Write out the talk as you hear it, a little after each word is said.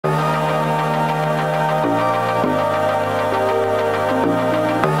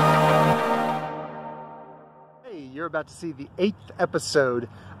about to see the 8th episode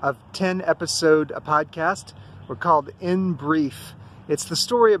of 10-episode podcast. We're called In Brief. It's the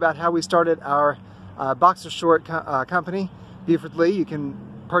story about how we started our boxer short company, Buford Lee. You can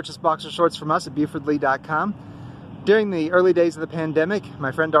purchase boxer shorts from us at bufordlee.com. During the early days of the pandemic,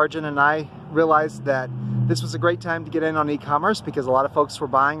 my friend Arjun and I realized that this was a great time to get in on e-commerce because a lot of folks were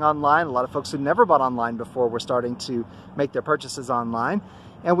buying online. A lot of folks who never bought online before were starting to make their purchases online.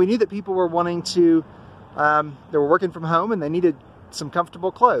 And we knew that people were wanting to, they were working from home and they needed some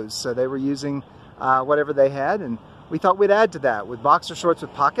comfortable clothes. So they were using whatever they had. And we thought we'd add to that with boxer shorts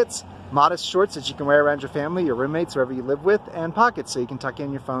with pockets, modest shorts that you can wear around your family, your roommates, whoever you live with, and pockets so you can tuck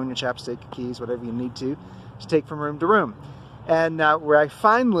in your phone, your chapstick, your keys, whatever you need to take from room to room. And where I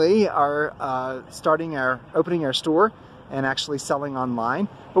finally are opening our store and actually selling online.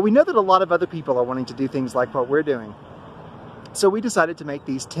 But we know that a lot of other people are wanting to do things like what we're doing. So we decided to make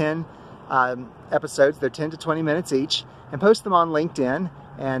these 10 episodes, they're 10 to 20 minutes each, and post them on LinkedIn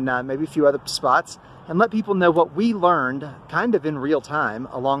and maybe a few other spots, and let people know what we learned kind of in real time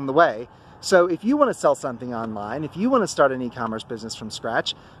along the way. So if you want to sell something online, if you want to start an e-commerce business from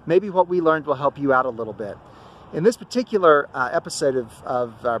scratch, maybe what we learned will help you out a little bit. In this particular episode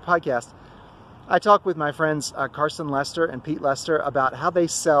of our podcast, I talk with my friends Carson Lester and Pete Lester about how they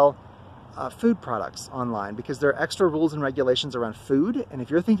sell food products online, because there are extra rules and regulations around food. And if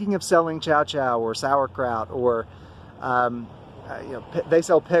you're thinking of selling chow chow or sauerkraut, or they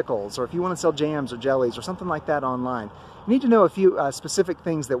sell pickles, or if you want to sell jams or jellies or something like that online, you need to know a few specific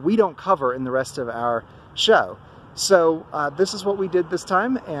things that we don't cover in the rest of our show. So this is what we did this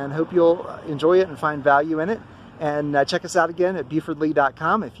time, and hope you'll enjoy it and find value in it. And check us out again at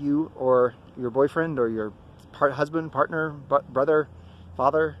bufordlee.com if you or your boyfriend or your husband, partner, brother,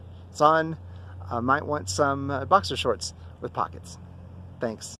 father, son might want some boxer shorts with pockets.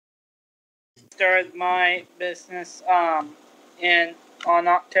 Thanks. Started my business on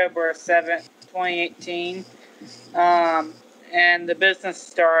October 7th, 2018. And the business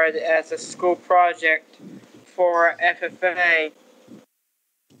started as a school project for FFA.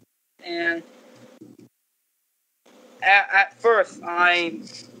 And at first, I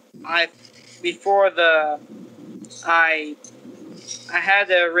had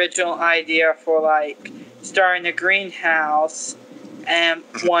the original idea for like starting a greenhouse and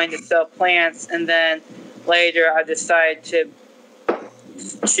wanting to sell plants, and then later I decided to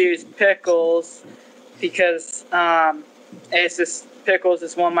choose pickles because pickles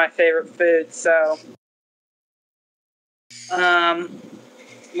is one of my favorite foods. So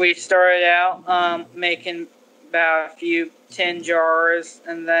we started out making about a few 10 jars,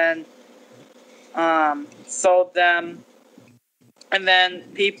 and then sold them, and then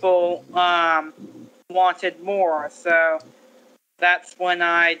people wanted more, so that's when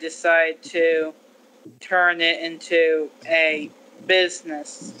I decided to turn it into a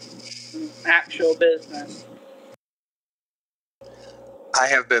business, actual business. I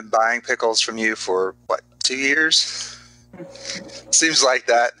have been buying pickles from you for, 2 years? Seems like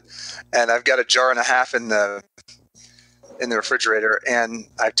that. And I've got a jar and a half in the refrigerator, and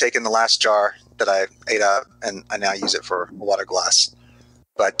I've taken the last jar that I ate up, and I now use it for a water glass.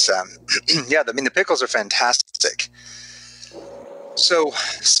 But yeah, I mean, the pickles are fantastic. So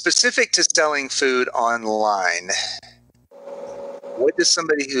specific to selling food online, what does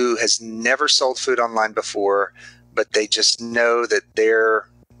somebody who has never sold food online before, but they just know that their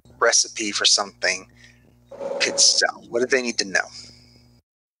recipe for something could sell, what do they need to know?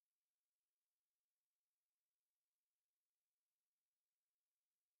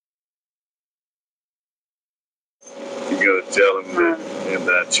 You got to tell them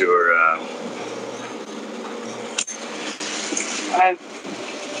about your.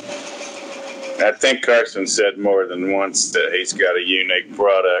 I think Carson said more than once that he's got a unique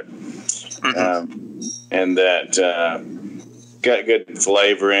product, and that got good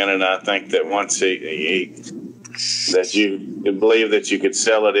flavor in it. I think that once that you believe that you could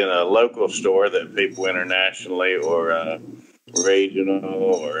sell it in a local store, that people internationally or regional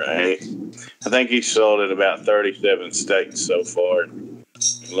or I think he's sold in about 37 states so far,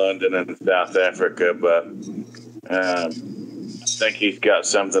 London and South Africa, but I think he's got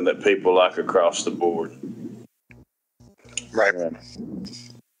something that people like across the board. Right.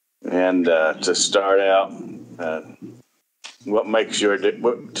 And to start out, what makes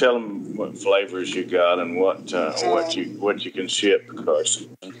tell them what flavors you got and what you can ship,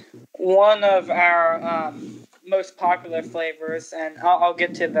 Carson. One of our most popular flavors, and I'll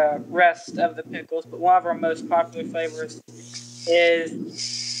get to the rest of the pickles, but one of our most popular flavors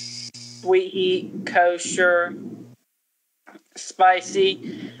is sweet heat, kosher,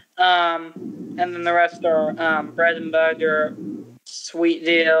 spicy. And then the rest are bread and butter, sweet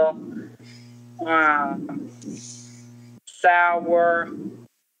deal, sour.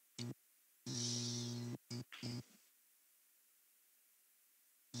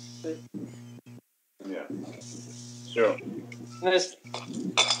 Yeah. Sure. This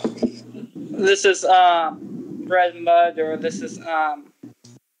is bread and butter. This is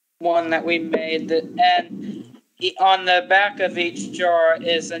one that we made, and on the back of each jar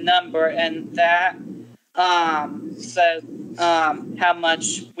is a number, and that says how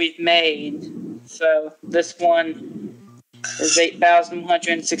much we've made. So this one is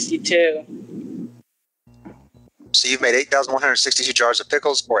 8,162. So you've made 8,162 jars of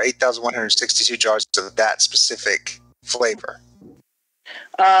pickles, or 8,162 jars of that specific flavor?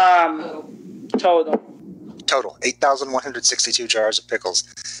 Total. Total, 8,162 jars of pickles.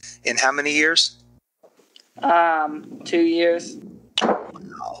 In how many years? 2 years.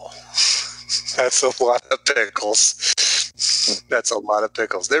 Oh, that's a lot of pickles. That's a lot of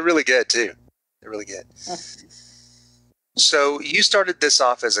pickles. They're really good, too. They're really good. So you started this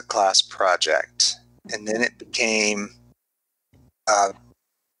off as a class project, and then it became a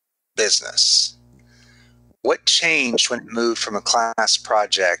business. What changed when it moved from a class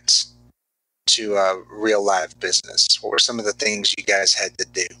project to a real live business? What were some of the things you guys had to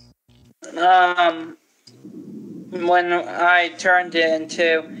do? When I turned it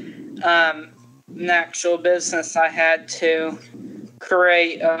into an actual business, I had to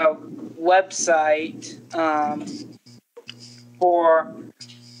create a website for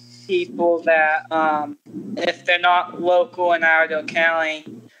people that, if they're not local in Iredell County,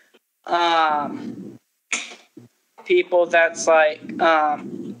 people that's like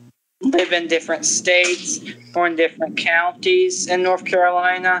live in different states or in different counties in North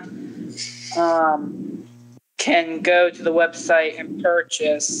Carolina, can go to the website and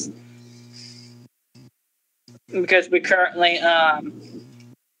purchase, because we currently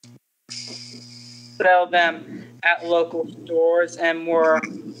sell them at local stores, and we're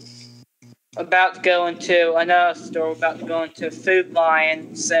about to go into another store. We're about to go into Food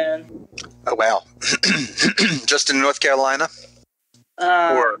Lion soon. Oh, wow. Just in North Carolina?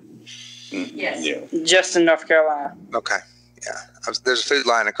 Or Yes. Yeah. Just in North Carolina. okay, yeah. There's a Food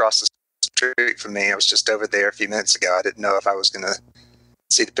Lion across the street from me. I was just over there a few minutes ago. I didn't know if I was going to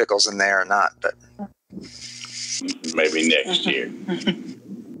see the pickles in there or not, but Maybe next year.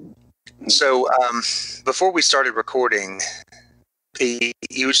 so before we started recording, Pete,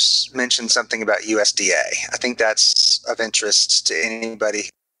 you just mentioned something about USDA. I think that's of interest to anybody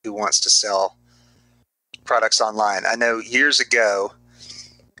who wants to sell products online. I know years ago,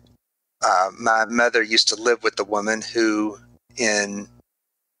 my mother used to live with a woman who, during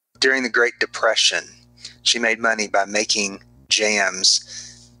the Great Depression, she made money by making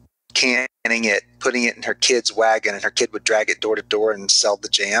jams, canning it, putting it in her kid's wagon, and her kid would drag it door to door and sell the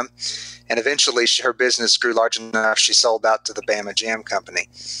jam. And eventually her business grew large enough, she sold out to the Bama Jam Company.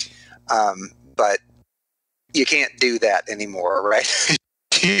 But you can't do that anymore, right?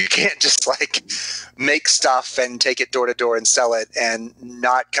 You can't just like make stuff and take it door to door and sell it and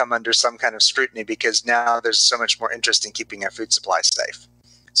not come under some kind of scrutiny, because now there's so much more interest in keeping our food supply safe.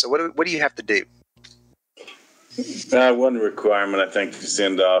 So what do you have to do? One requirement, I think, to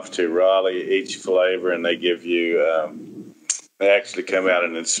send off to Raleigh each flavor, and they give you, they actually come out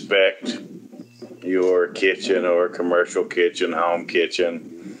and inspect your kitchen or commercial kitchen, home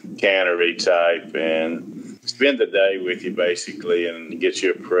kitchen, cannery type, and spend the day with you basically and get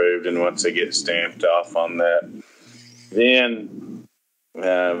you approved. And once they get stamped off on that, then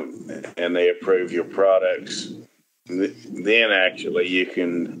and they approve your products, then actually you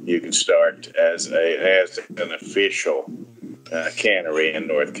can start as an official cannery in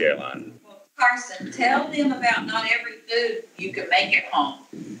North Carolina. Well, Carson, tell them about not every food you can make at home.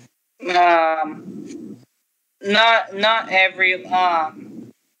 Not every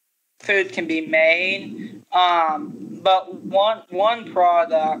food can be made, but one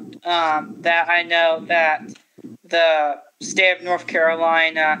product that I know that the state of North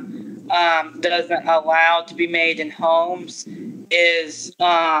Carolina doesn't allow to be made in homes is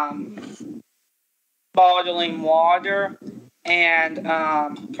bottling water and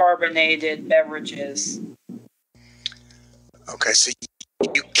carbonated beverages. Okay, so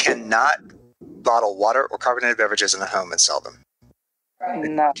you cannot bottle water or carbonated beverages in a home and sell them. Right.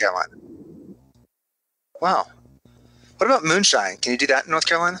 In North Carolina. Wow. What about moonshine? Can you do that in North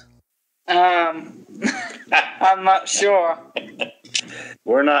Carolina? I'm not sure.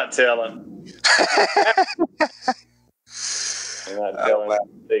 We're not telling. We're not telling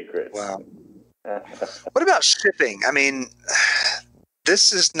secrets. Wow. What about shipping? I mean,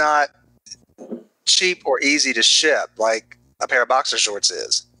 this is not cheap or easy to ship like a pair of boxer shorts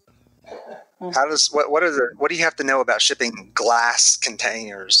is. How does what do you have to know about shipping glass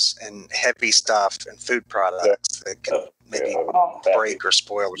containers and heavy stuff and food products that can maybe break or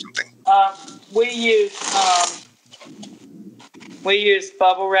spoil or something? We use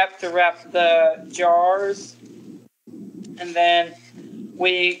bubble wrap to wrap the jars, and then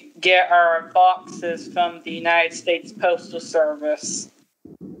we get our boxes from the United States Postal Service.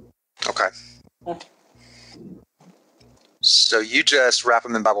 Okay. So you just wrap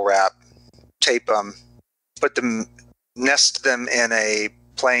them in bubble wrap, tape them, nest them in a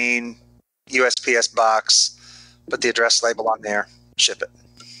plain USPS box, put the address label on there, ship it.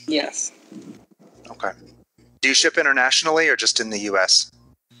 Yes. Okay. Do you ship internationally or just in the U.S.?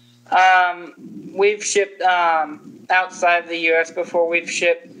 We've shipped outside the U.S. before. We've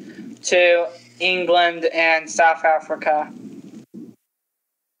shipped to England and South Africa.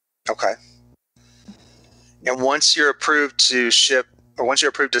 Okay. And once you're approved to ship, or once you're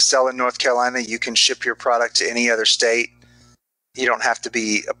approved to sell in North Carolina, you can ship your product to any other state. You don't have to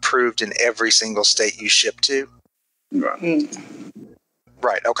be approved in every single state you ship to. Right.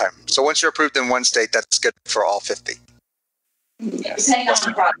 Right. Okay. So once you're approved in one state, that's good for all 50. Yes. Depending on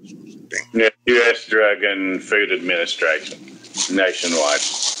the product. Yeah, U.S. Drug and Food Administration, nationwide.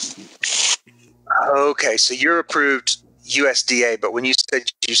 Okay. So you're approved USDA, but when you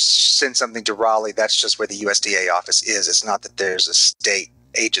said you send something to Raleigh, that's just where the USDA office is. It's not that there's a state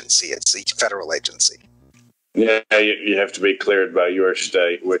agency. It's a federal agency. Yeah, you have to be cleared by your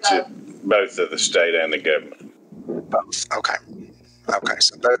state, which is both of the state and the government. Both. Okay. Okay.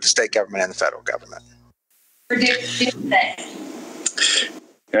 So both the state government and the federal government. For different things.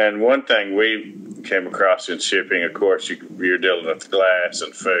 And one thing we came across in shipping, of course, you're dealing with glass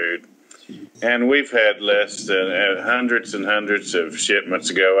and food. And we've had less than hundreds and hundreds of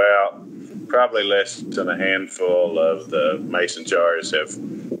shipments go out. Probably less than a handful of the mason jars have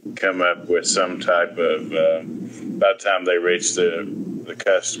come up with some type of, by the time they reach the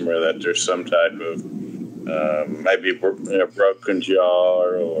customer, that there's some type of maybe a broken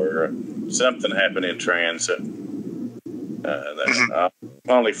jar or something happened in transit.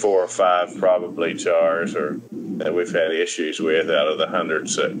 Only 4 or 5 probably jars that we've had issues with out of the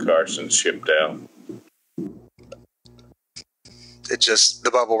hundreds that Carson shipped out. It just, the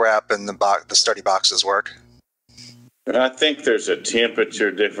bubble wrap and the sturdy boxes work. I think there's a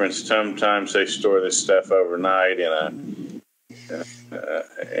temperature difference. Sometimes they store this stuff overnight in a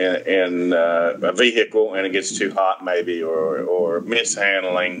vehicle, and it gets too hot, maybe, or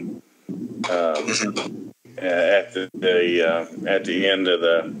mishandling at the end of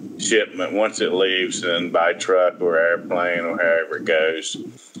the shipment once it leaves, and by truck or airplane or however it goes,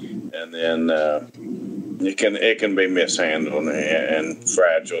 and then it can be mishandled and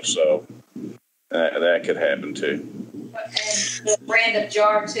fragile, so that could happen too. And the brand of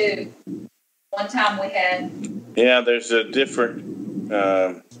jar too. One time we had. Yeah, there's a different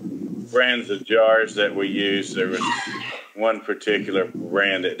brands of jars that we use. There was one particular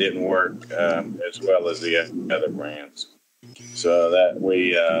brand that didn't work as well as the other brands. So that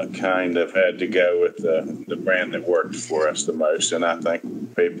we kind of had to go with the brand that worked for us the most. And I think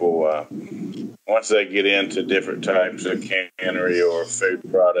people, once they get into different types of cannery or food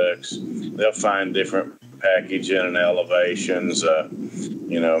products, they'll find different packaging and elevations.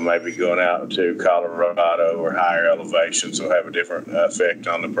 Maybe going out to Colorado or higher elevations will have a different effect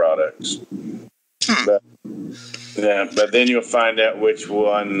on the products. But then you'll find out which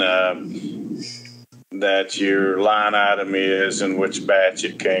one that your line item is and which batch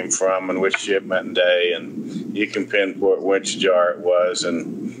it came from and which shipment and day, and you can pinpoint which jar it was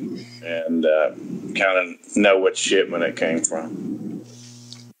and kind of know which shipment it came from.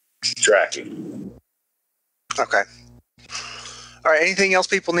 Tracking. Okay. All right. Anything else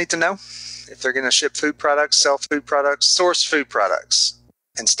people need to know if they're going to ship food products, sell food products, source food products,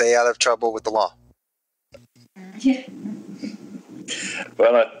 and stay out of trouble with the law? Yeah.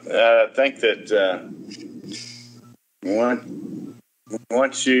 Well, I think that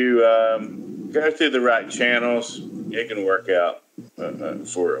once you go through the right channels, it can work out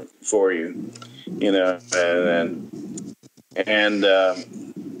for you,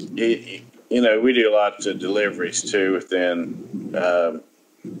 we do lots of deliveries too within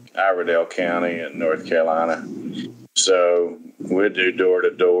Iredell County in North Carolina. So we do door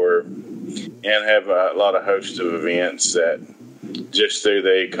to door and have a lot of host of events that just through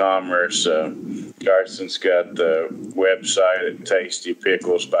the e-commerce. Carson's got the website at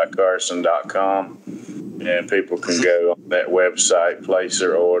tastypicklesbycarson.com, and people can go on that website, place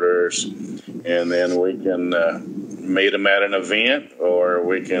their orders, and then we can meet them at an event, or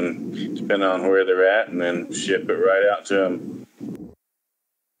we can, depend on where they're at, and then ship it right out to them.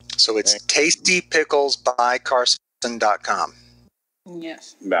 So it's tastypicklesbycarson.com.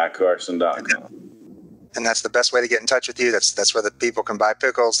 Yes. By Carson.com. And that's the best way to get in touch with you. That's where the people can buy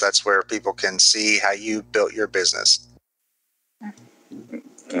pickles. That's where people can see how you built your business.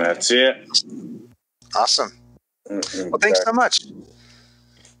 That's it. Awesome. Well, thanks so much.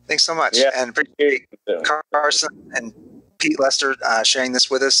 Thanks so much. Yeah. And appreciate Carson and Pete Lester sharing this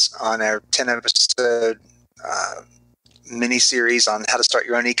with us on our 10-episode mini-series on how to start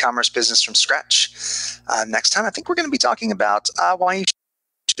your own e-commerce business from scratch. Next time, I think we're going to be talking about why you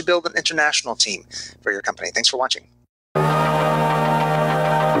should build an international team for your company. Thanks for watching.